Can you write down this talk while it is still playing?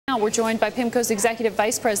Now we're joined by PIMCO's Executive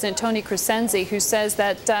Vice President, Tony Crescenzi, who says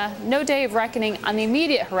that no day of reckoning on the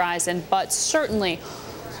immediate horizon, but certainly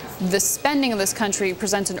the spending of this country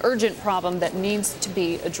presents an urgent problem that needs to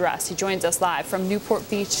be addressed. He joins us live from Newport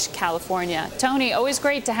Beach, California. Tony, always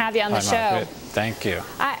great to have you on the show. Margaret. Thank you.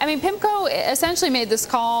 I mean, PIMCO essentially made this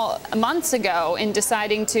call months ago in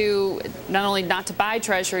deciding to not only not to buy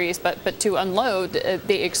Treasuries, but to unload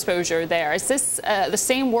the exposure there. Is this the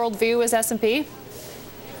same worldview as S&P?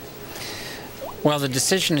 Well, the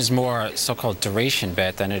decision is more a so-called duration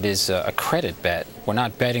bet than it is a credit bet. We're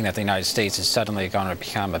not betting that the United States is suddenly going to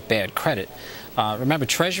become a bad credit. Remember,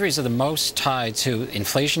 Treasuries are the most tied to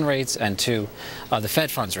inflation rates and to the Fed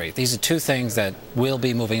funds rate. These are two things that will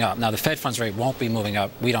be moving up. Now, the Fed funds rate won't be moving up,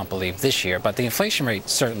 we don't believe, this year, but the inflation rate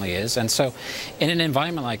certainly is. And so in an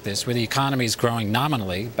environment like this, where the economy is growing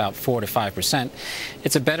nominally about 4 to 5%,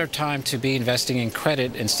 it's a better time to be investing in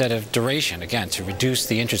credit instead of duration, again, to reduce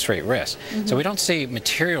the interest rate risk. So we don't see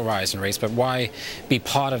material rise in rates, but why be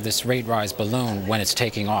part of this rate rise balloon when it's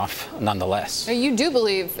taking off nonetheless? You do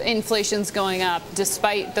believe inflation's going up,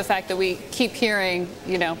 despite the fact that we keep hearing,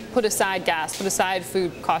 you know, put aside gas, put aside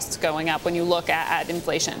food costs going up when you look at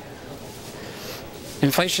inflation.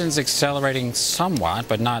 Inflation's accelerating somewhat,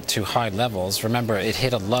 but not to high levels. Remember, it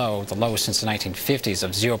hit a low, the lowest since the 1950s,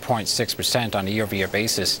 of 0.6% on a year-over-year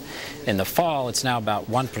basis. In the fall, it's now about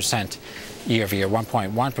 1% year-over-year,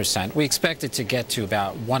 1.1%. We expect it to get to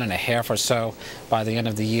about 1.5% or so by the end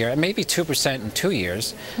of the year, and maybe 2% in 2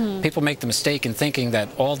 years. People make the mistake in thinking that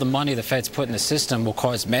all the money the Fed's put in the system will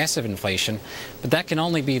cause massive inflation, but that can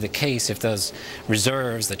only be the case if those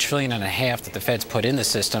reserves, the $1.5 trillion that the Fed's put in the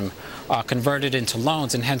system, are converted into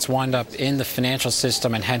loans and hence wind up in the financial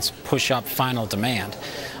system and hence push up final demand.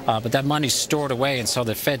 But that money's stored away, and so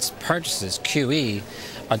the Fed's purchases, QE,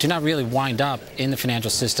 do not really wind up in the financial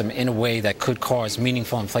system in a way that could cause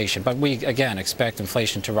meaningful inflation. But we, again, expect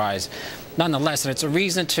inflation to rise nonetheless, and it's a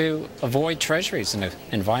reason to avoid Treasuries in an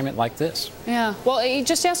environment like this. Yeah. Well,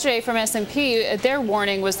 just yesterday from S&P, their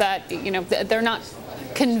warning was that, you know, they're not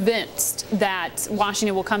convinced that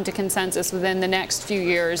Washington will come to consensus within the next few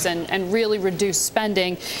years and really reduce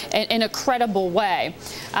spending in a credible way.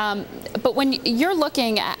 But when you're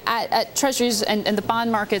looking at Treasuries and the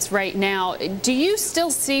bond markets right now, do you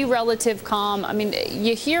still see relative calm? I mean,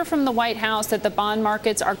 you hear from the White House that the bond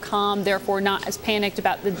markets are calm, therefore not as panicked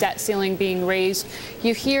about the debt ceiling being raised.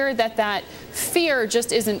 You hear that fear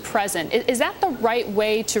just isn't present. Is that the right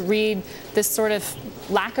way to read this sort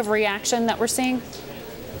of lack of reaction that we're seeing?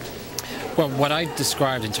 Well, what I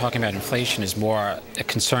described in talking about inflation is more a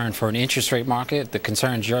concern for an interest rate market. The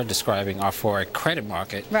concerns you're describing are for a credit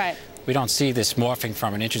market. Right. We don't see this morphing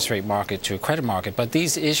from an interest rate market to a credit market, but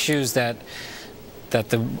these issues that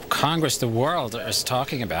the Congress, the world is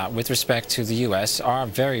talking about with respect to the U.S. are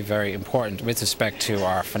very, very important with respect to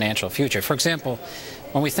our financial future. For example,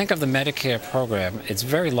 when we think of the Medicare program, it's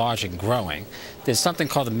very large and growing. There's something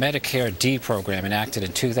called the Medicare D program enacted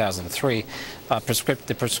in 2003,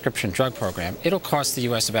 the prescription drug program. It'll cost the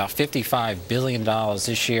U.S. about $55 billion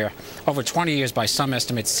this year. Over 20 years, by some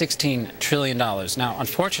estimates, $16 trillion. Now,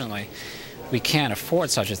 unfortunately, we can't afford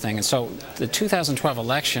such a thing, and so the 2012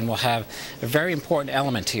 election will have a very important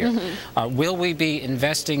element here. Will we be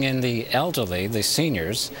investing in the elderly, the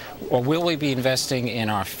seniors, or will we be investing in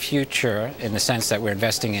our future in the sense that we're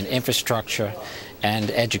investing in infrastructure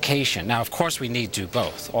and education? Now, of course, we need to do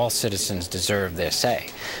both. All citizens deserve their say.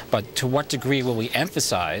 But to what degree will we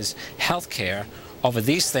emphasize health care over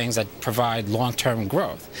these things that provide long-term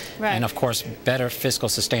growth? Right. And, of course, better fiscal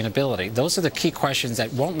sustainability? Those are the key questions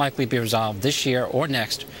that won't likely be resolved this year or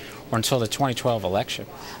next or until the 2012 election.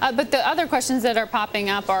 But the other questions that are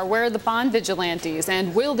popping up are, where are the bond vigilantes,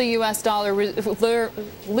 and will the U.S. dollar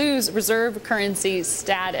lose reserve currency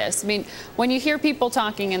status? I mean, when you hear people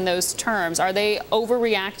talking in those terms, are they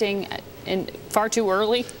overreacting far too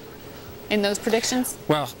early in those predictions?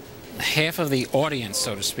 Well, half of the audience,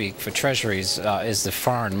 so to speak, for Treasuries is the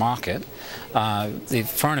foreign market. The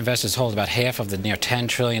foreign investors hold about half of the near $10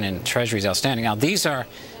 trillion in Treasuries outstanding. Now, these are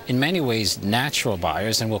in many ways natural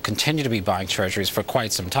buyers and will continue to be buying Treasuries for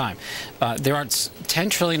quite some time. There are 10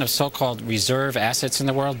 trillion of so-called reserve assets in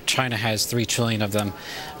the world. China has 3 trillion of them,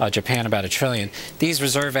 Japan about 1 trillion. These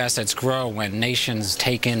reserve assets grow when nations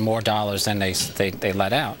take in more dollars than they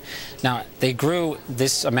let out. Now, they grew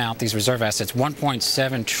this amount, these reserve assets,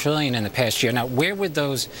 1.7 trillion in the past year. Now, where would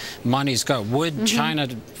those monies go? Would China,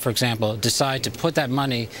 for example, decide to put that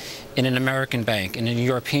money in an American bank, in a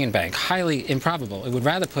European bank? Highly improbable. It would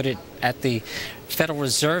rather put it at the Federal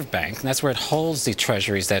Reserve Bank, and that's where it holds the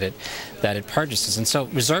treasuries that it purchases. And so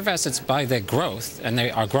reserve assets, by their growth, and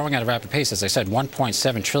they are growing at a rapid pace, as I said,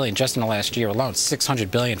 1.7 trillion just in the last year alone,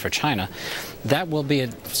 600 billion for China. That will be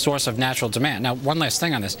a source of natural demand. Now, one last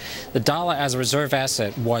thing on this. The dollar as a reserve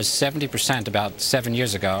asset was 70% about 7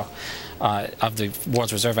 years ago of the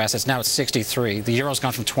world's reserve assets. Now it's 63. The euro's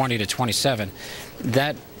gone from 20 to 27.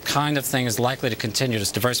 That kind of thing is likely to continue,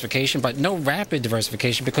 this diversification, but no rapid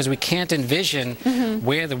diversification, because we can't envision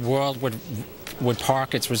where the world would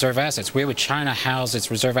park its reserve assets. Where would China house its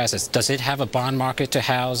reserve assets? Does it have a bond market to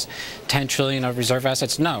house 10 trillion of reserve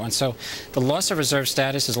assets? No. And so the loss of reserve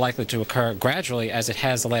status is likely to occur gradually, as it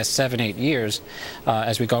has the last 7-8 years,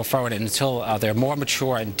 as we go forward, and until they're more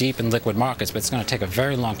mature and deep in liquid markets. But it's going to take a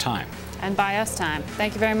very long time. And buy us time.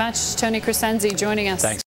 Thank you very much, Tony Crescenzi, joining us. Thanks.